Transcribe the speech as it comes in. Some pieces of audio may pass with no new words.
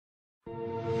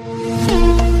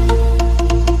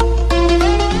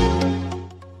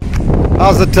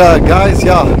How's it, guys?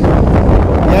 Yeah,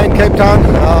 here in Cape Town,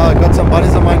 got some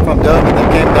buddies of mine from Durban that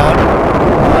came down.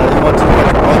 They wanted to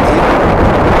catch bronzy.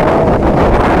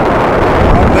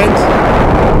 I went,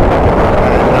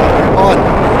 and we're on.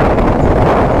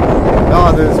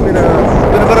 Yeah, there's been a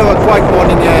bit of a quiet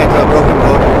morning here at Broken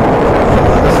Road.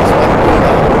 This is one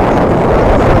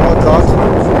roads out.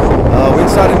 We're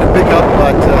starting to pick up,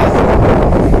 but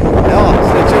yeah,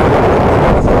 stay tuned.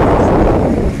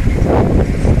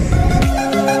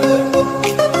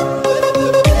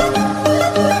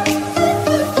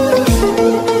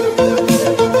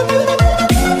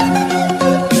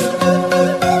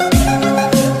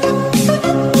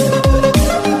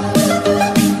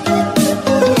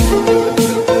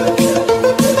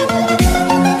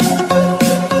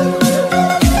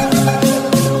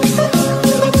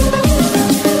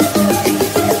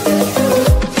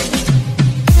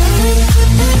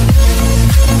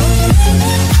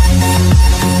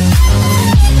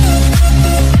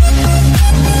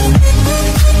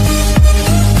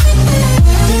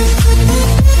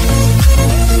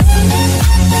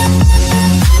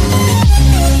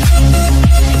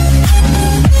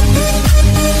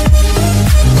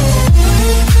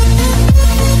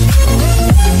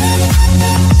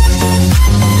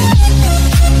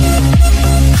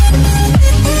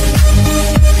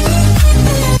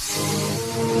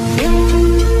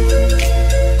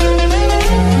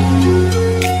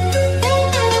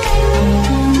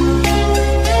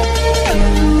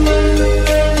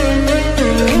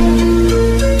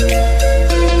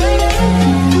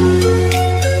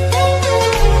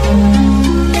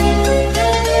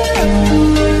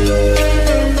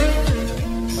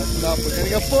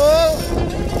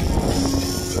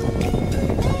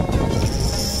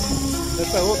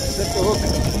 Set the hook.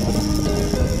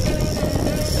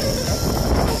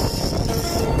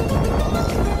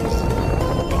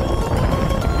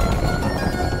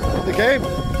 The game.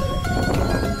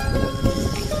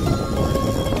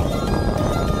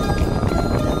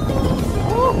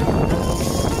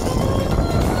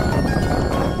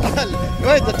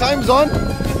 Wait, the time's on.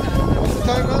 What's the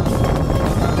time now?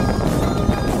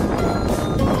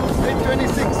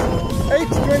 8:26.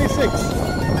 8:26.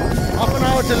 Half an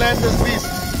hour to land this beast.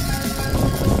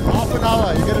 Half an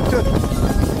hour, you get a tip.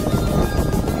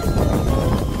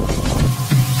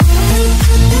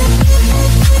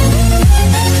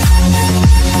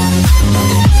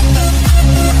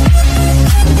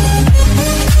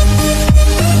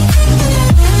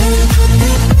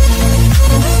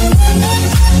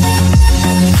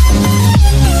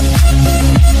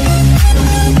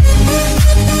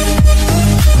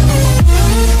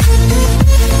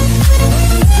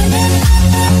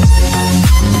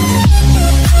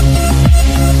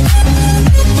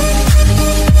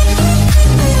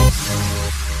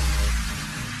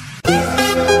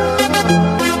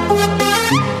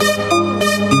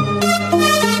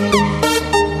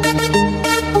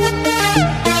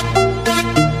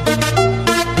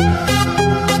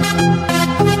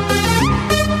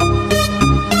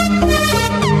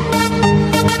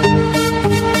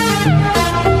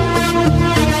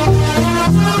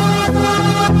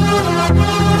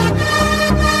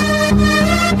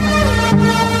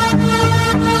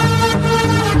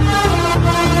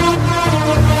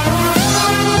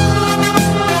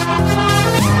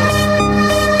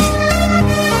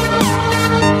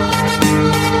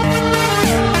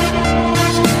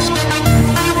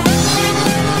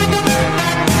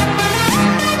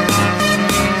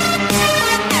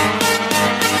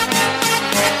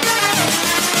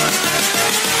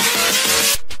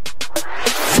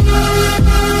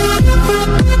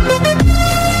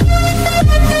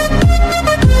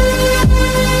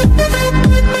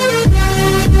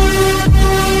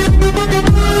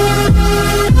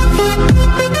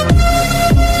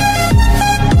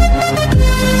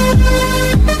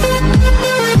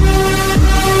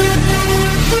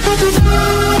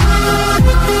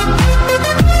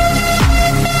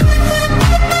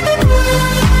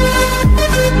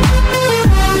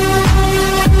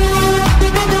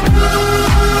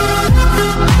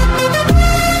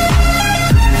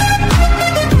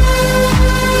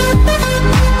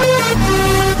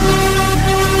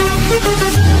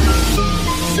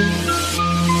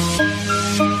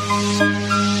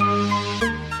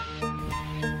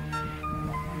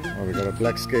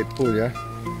 Black skate pool, yeah?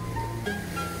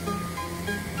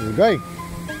 Is it going?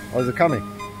 Or is it coming?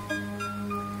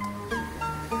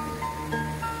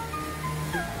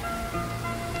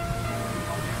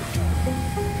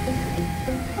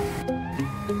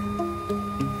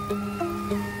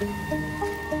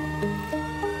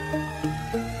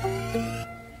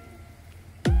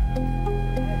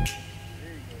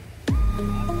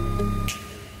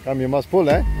 Come, you must pull,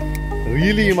 eh?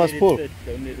 Really, you must pull.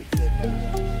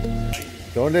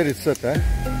 Don't let it sit, eh?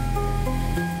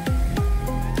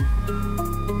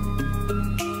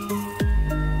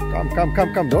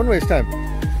 Come. Don't waste time.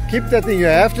 Keep that thing. You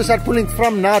have to start pulling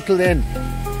from now till the end.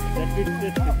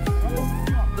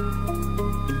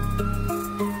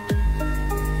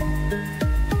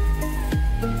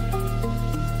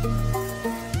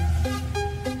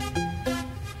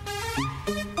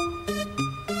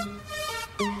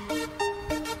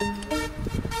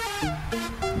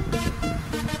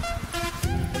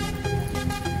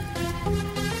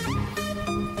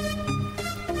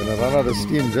 Gonna run out of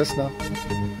steam just now.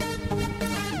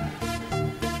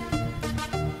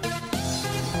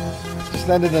 Just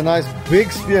landed a nice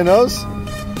big spear nose.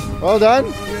 Well done.